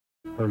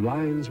Her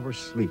lines were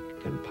sleek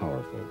and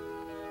powerful.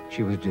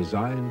 She was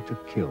designed to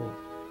kill,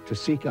 to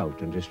seek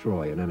out and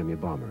destroy an enemy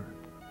bomber.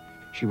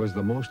 She was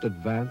the most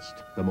advanced,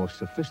 the most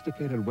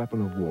sophisticated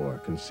weapon of war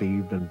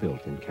conceived and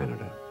built in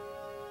Canada.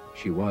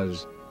 She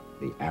was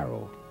the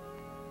Arrow.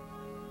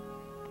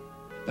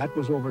 That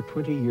was over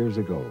 20 years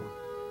ago.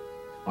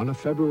 On a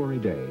February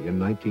day in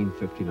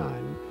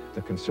 1959,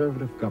 the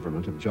conservative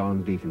government of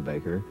John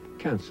Diefenbaker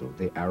canceled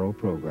the Arrow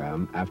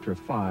program after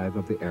 5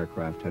 of the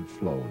aircraft had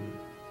flown.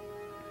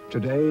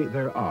 Today,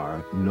 there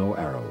are no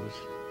Arrows,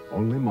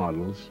 only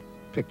models,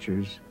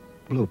 pictures,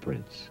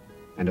 blueprints,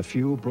 and a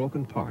few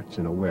broken parts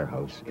in a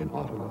warehouse in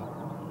Ottawa.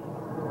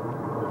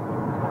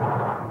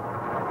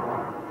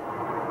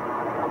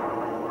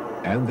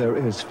 And there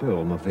is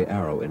film of the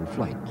Arrow in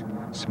flight,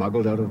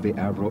 smuggled out of the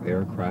Avro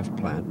aircraft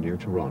plant near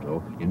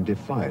Toronto in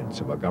defiance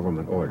of a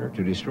government order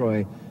to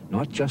destroy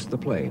not just the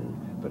plane,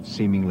 but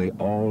seemingly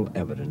all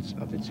evidence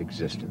of its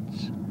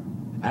existence.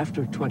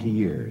 After 20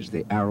 years,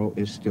 the Arrow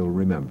is still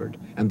remembered,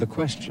 and the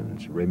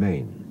questions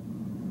remain.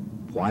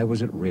 Why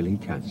was it really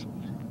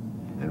canceled?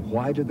 And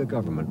why did the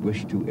government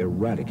wish to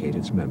eradicate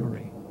its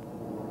memory?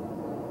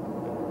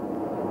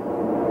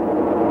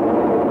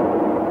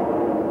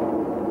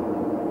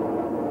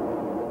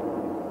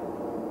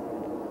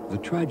 The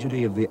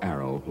tragedy of the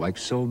Arrow, like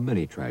so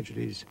many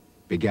tragedies,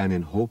 began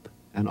in hope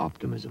and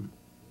optimism.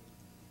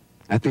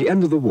 At the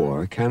end of the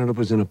war, Canada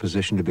was in a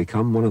position to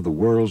become one of the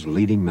world's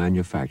leading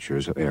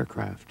manufacturers of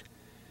aircraft.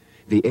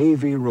 The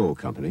Avro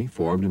Company,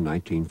 formed in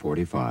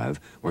 1945,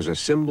 was a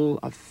symbol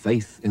of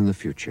faith in the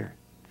future.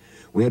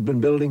 We had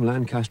been building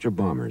Lancaster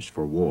bombers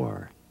for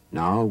war.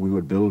 Now we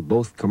would build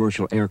both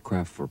commercial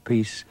aircraft for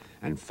peace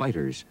and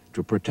fighters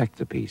to protect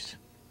the peace.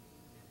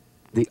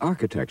 The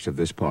architects of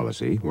this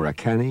policy were a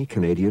canny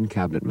Canadian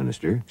cabinet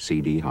minister,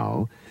 C.D.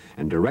 Howe,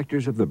 and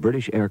directors of the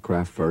British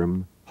aircraft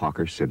firm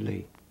Hawker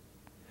Siddeley.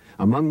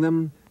 Among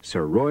them,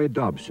 Sir Roy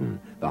Dobson,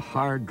 the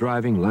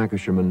hard-driving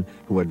Lancashireman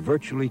who had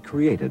virtually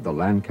created the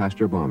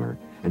Lancaster bomber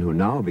and who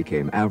now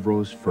became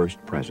Avro's first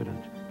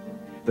president.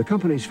 The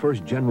company's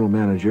first general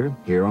manager,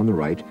 here on the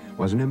right,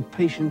 was an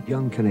impatient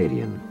young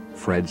Canadian,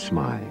 Fred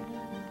Smythe.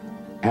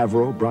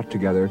 Avro brought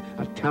together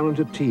a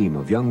talented team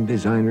of young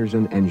designers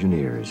and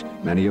engineers,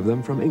 many of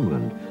them from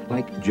England,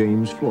 like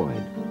James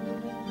Floyd.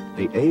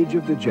 The age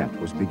of the jet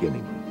was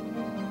beginning.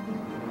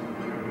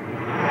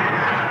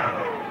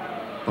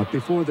 But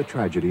before the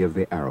tragedy of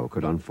the Arrow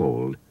could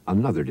unfold,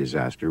 another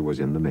disaster was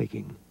in the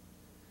making.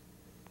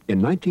 In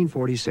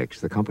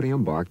 1946, the company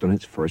embarked on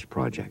its first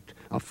project,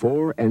 a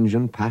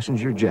 4-engine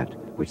passenger jet,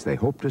 which they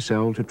hoped to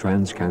sell to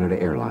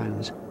TransCanada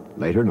Airlines,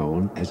 later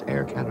known as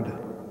Air Canada.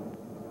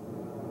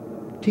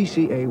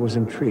 TCA was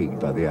intrigued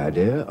by the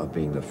idea of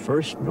being the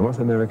first North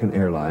American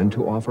airline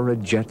to offer a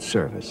jet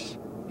service.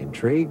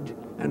 Intrigued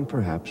and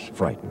perhaps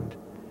frightened.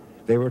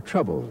 They were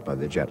troubled by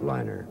the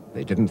jetliner.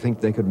 They didn't think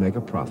they could make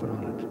a profit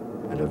on it,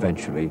 and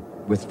eventually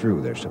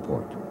withdrew their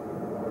support.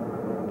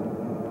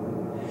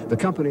 The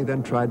company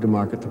then tried to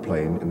market the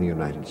plane in the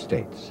United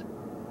States.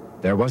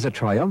 There was a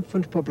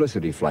triumphant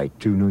publicity flight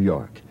to New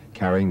York,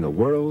 carrying the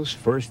world's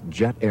first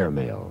jet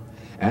airmail,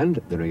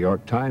 and the New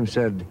York Times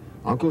said,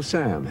 "Uncle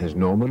Sam has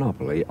no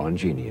monopoly on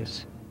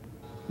genius."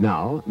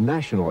 Now,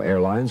 national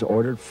airlines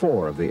ordered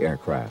 4 of the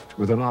aircraft,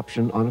 with an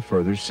option on a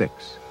further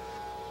 6.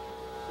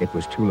 It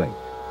was too late.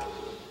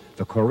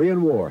 The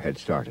Korean War had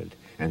started,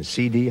 and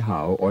C.D.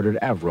 Howe ordered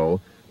Avro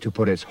to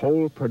put its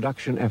whole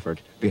production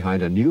effort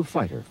behind a new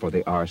fighter for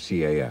the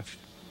RCAF.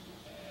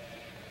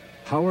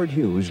 Howard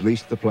Hughes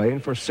leased the plane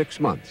for 6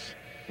 months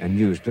and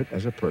used it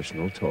as a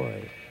personal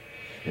toy.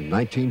 In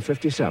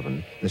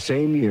 1957, the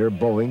same year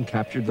Boeing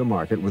captured the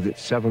market with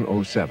its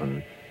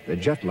 707, the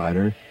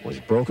jetliner was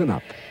broken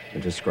up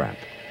into scrap.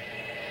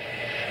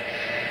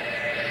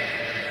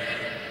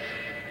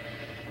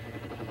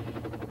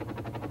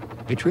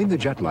 Between the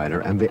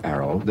jetliner and the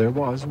Arrow, there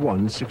was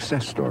one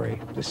success story,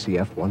 the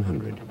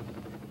CF-100.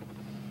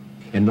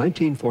 In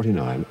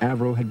 1949,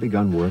 Avro had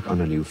begun work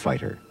on a new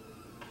fighter.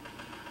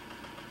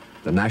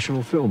 The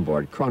National Film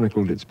Board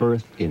chronicled its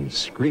birth in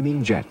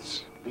screaming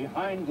jets.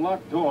 Behind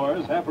locked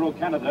doors, Avro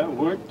Canada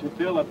worked to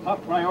fill a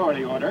top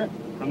priority order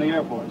from the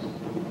Air Force.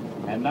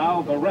 And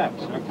now the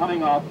wraps are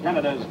coming off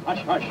Canada's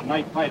hush-hush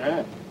night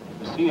fighter,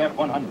 the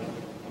CF-100.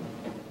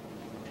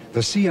 The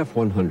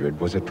CF-100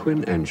 was a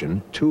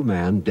twin-engine,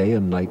 2-man day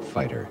and night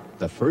fighter,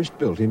 the first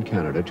built in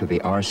Canada to the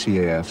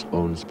RCAF's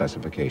own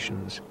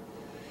specifications.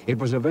 It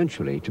was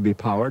eventually to be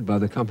powered by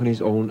the company's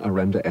own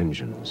Arenda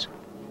engines.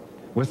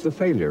 With the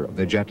failure of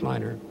the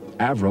jetliner,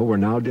 Avro were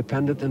now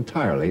dependent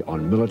entirely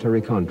on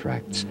military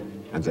contracts,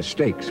 and the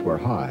stakes were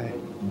high.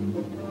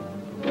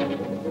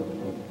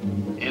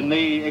 In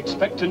the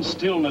expectant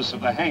stillness of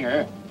the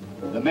hangar,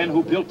 the men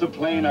who built the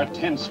plane are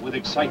tense with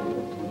excitement.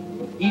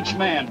 Each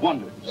man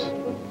wonders,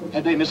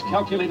 had they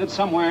miscalculated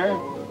somewhere,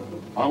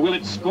 or will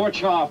it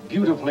scorch off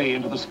beautifully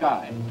into the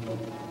sky?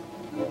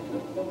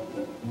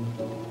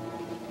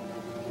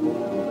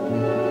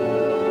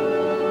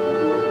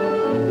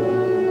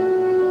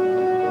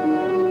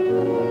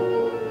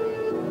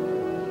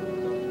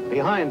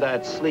 behind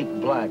that sleek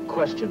black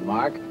question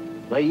mark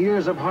lay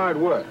years of hard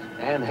work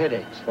and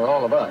headaches for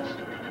all of us.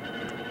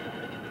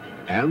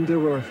 And there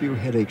were a few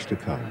headaches to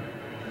come.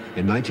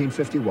 In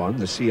 1951,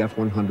 the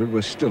CF-100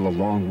 was still a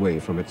long way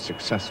from its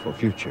successful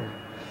future.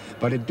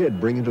 But it did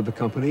bring into the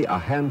company a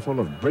handful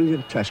of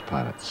brilliant test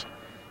pilots.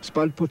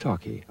 Spud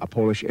Potocki, a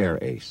Polish air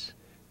ace.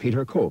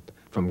 Peter Cope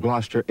from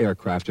Gloucester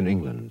Aircraft in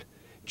England.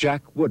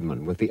 Jack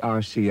Woodman with the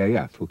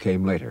RCAF, who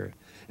came later.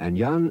 And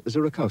Jan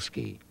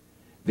Zurakowski.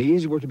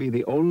 These were to be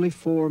the only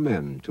 4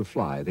 men to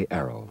fly the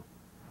Arrow.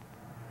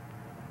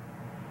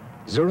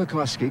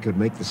 Zurakowski could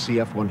make the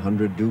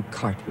CF-100 do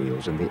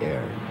cartwheels in the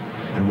air,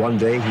 and one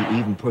day he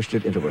even pushed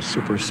it into a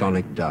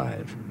supersonic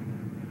dive.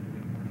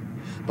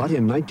 But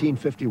in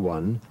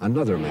 1951,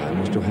 another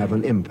man was to have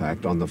an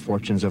impact on the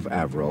fortunes of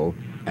Avro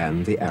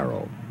and the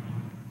Arrow.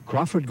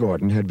 Crawford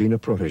Gordon had been a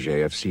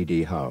protege of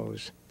C.D.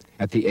 Howe's.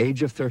 At the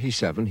age of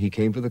 37, he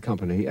came to the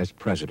company as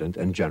president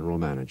and general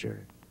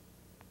manager.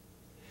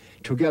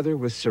 Together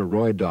with Sir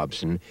Roy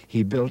Dobson,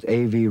 he built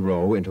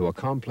Avro into a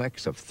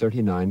complex of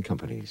 39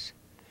 companies.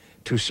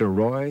 To Sir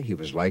Roy, he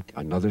was like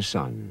another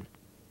son,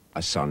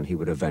 a son he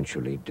would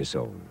eventually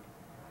disown.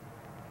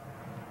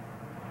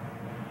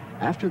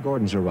 After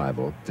Gordon's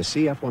arrival, the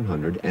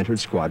CF-100 entered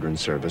squadron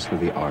service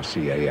with the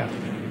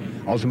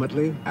RCAF.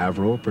 Ultimately,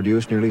 Avro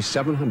produced nearly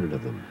 700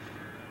 of them.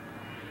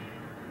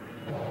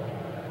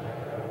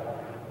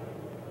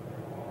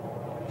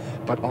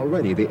 But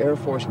already the Air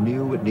Force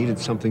knew it needed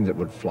something that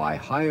would fly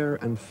higher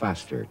and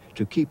faster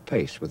to keep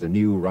pace with the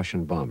new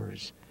Russian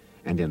bombers.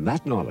 And in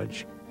that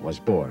knowledge was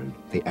born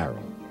the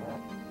Arrow.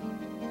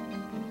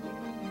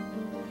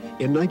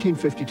 In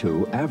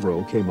 1952,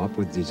 Avro came up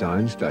with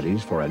design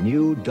studies for a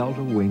new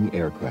delta-wing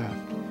aircraft.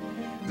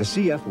 The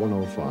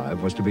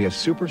CF-105 was to be a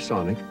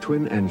supersonic,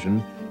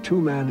 twin-engine,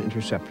 2-man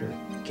interceptor,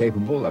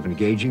 capable of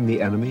engaging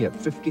the enemy at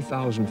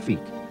 50,000 feet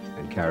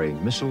and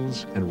carrying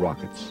missiles and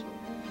rockets.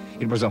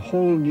 It was a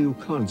whole new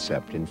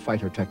concept in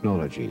fighter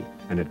technology,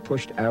 and it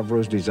pushed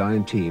Avro's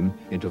design team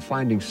into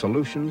finding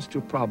solutions to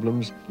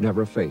problems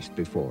never faced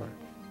before.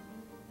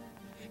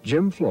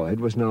 Jim Floyd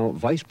was now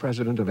Vice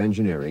President of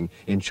Engineering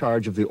in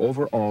charge of the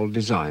overall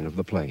design of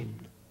the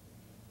plane.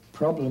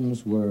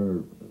 Problems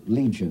were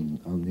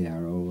legion on the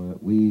Arrow.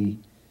 We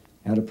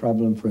had a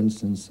problem, for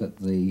instance, at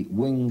the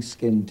wing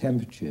skin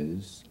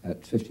temperatures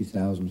at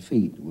 50,000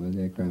 feet, where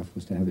the aircraft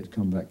was to have its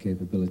combat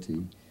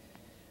capability,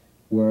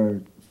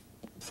 were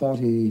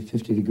 40,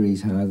 50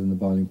 degrees higher than the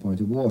boiling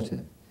point of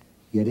water.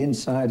 Yet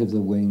inside of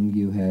the wing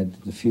you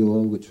had the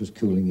fuel which was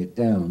cooling it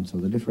down, so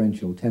the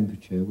differential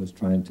temperature was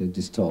trying to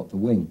distort the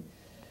wing.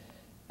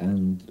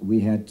 And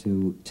we had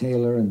to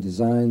tailor and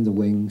design the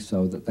wing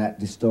so that that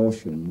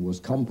distortion was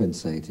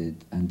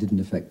compensated and didn't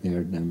affect the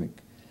aerodynamic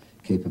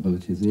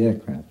capability of the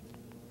aircraft.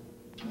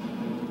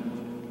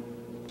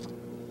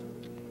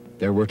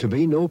 There were to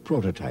be no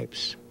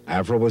prototypes.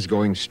 Avro was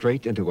going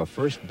straight into a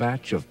first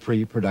batch of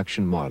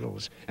pre-production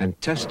models, and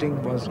testing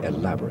was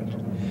elaborate.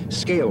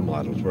 Scale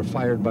models were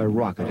fired by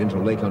rocket into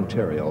Lake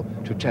Ontario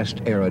to test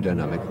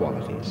aerodynamic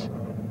qualities.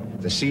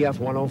 The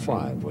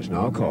CF-105 was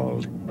now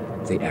called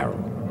the Arrow.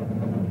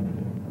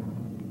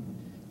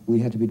 We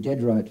had to be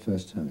dead right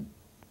first time.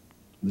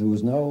 There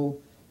was no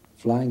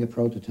flying a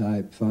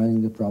prototype,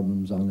 finding the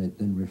problems on it,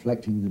 then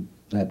reflecting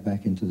that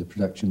back into the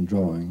production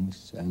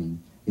drawings and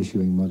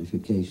issuing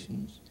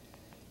modifications.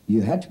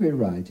 You had to be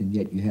right, and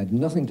yet you had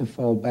nothing to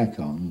fall back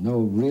on, no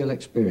real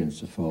experience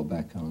to fall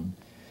back on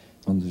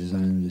the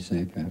design of this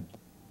aircraft.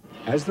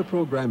 As the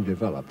program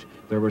developed,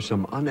 there were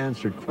some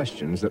unanswered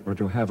questions that were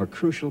to have a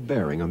crucial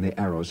bearing on the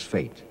Arrow's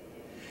fate.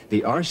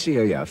 The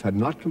RCAF had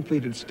not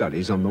completed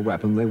studies on the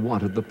weapon they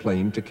wanted the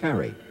plane to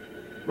carry.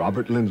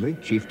 Robert Lindley,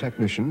 chief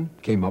technician,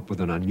 came up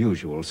with an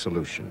unusual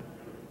solution.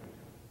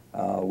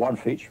 One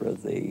feature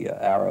of the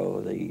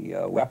Arrow,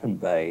 the weapon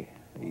bay,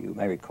 you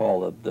may recall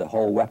that the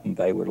whole weapon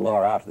bay would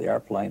lower out of the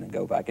airplane and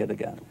go back in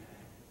again.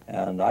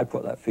 And I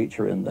put that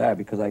feature in there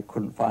because I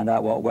couldn't find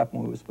out what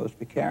weapon we were supposed to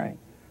be carrying.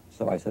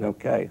 So I said,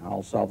 okay,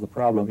 I'll solve the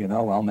problem, you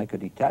know, I'll make a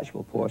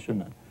detachable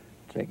portion. And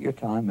take your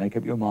time, make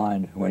up your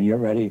mind. When you're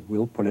ready,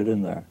 we'll put it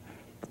in there.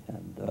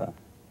 And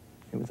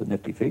it was a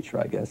nifty feature,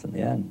 I guess, in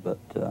the end, but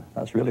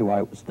that's really why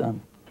it was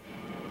done.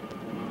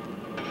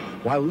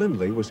 While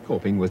Lindley was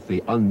coping with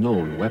the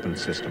unknown weapon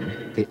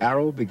system, the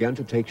Arrow began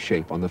to take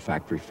shape on the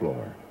factory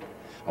floor.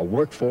 A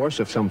workforce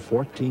of some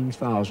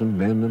 14,000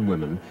 men and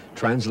women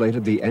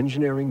translated the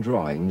engineering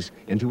drawings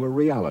into a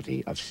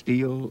reality of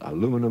steel,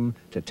 aluminum,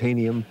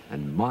 titanium,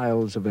 and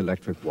miles of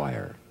electric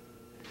wire.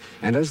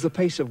 And as the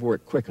pace of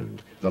work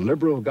quickened, the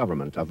liberal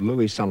government of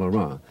Louis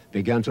Saint-Laurent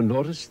began to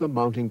notice the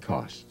mounting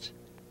costs.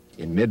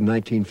 In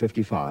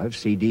mid-1955,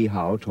 C.D.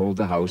 Howe told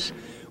the House,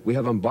 "We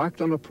have embarked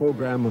on a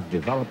program of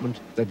development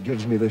that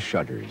gives me the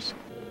shudders."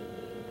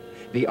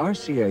 The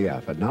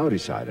RCAF had now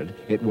decided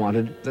it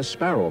wanted the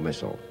Sparrow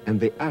missile and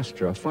the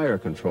Astra fire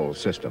control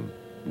system,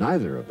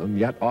 neither of them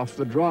yet off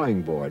the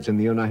drawing boards in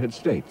the United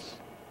States.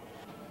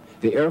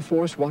 The Air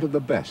Force wanted the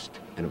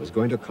best, and it was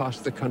going to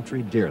cost the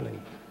country dearly.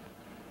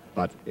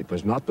 But it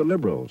was not the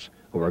liberals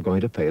who were going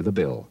to pay the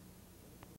bill.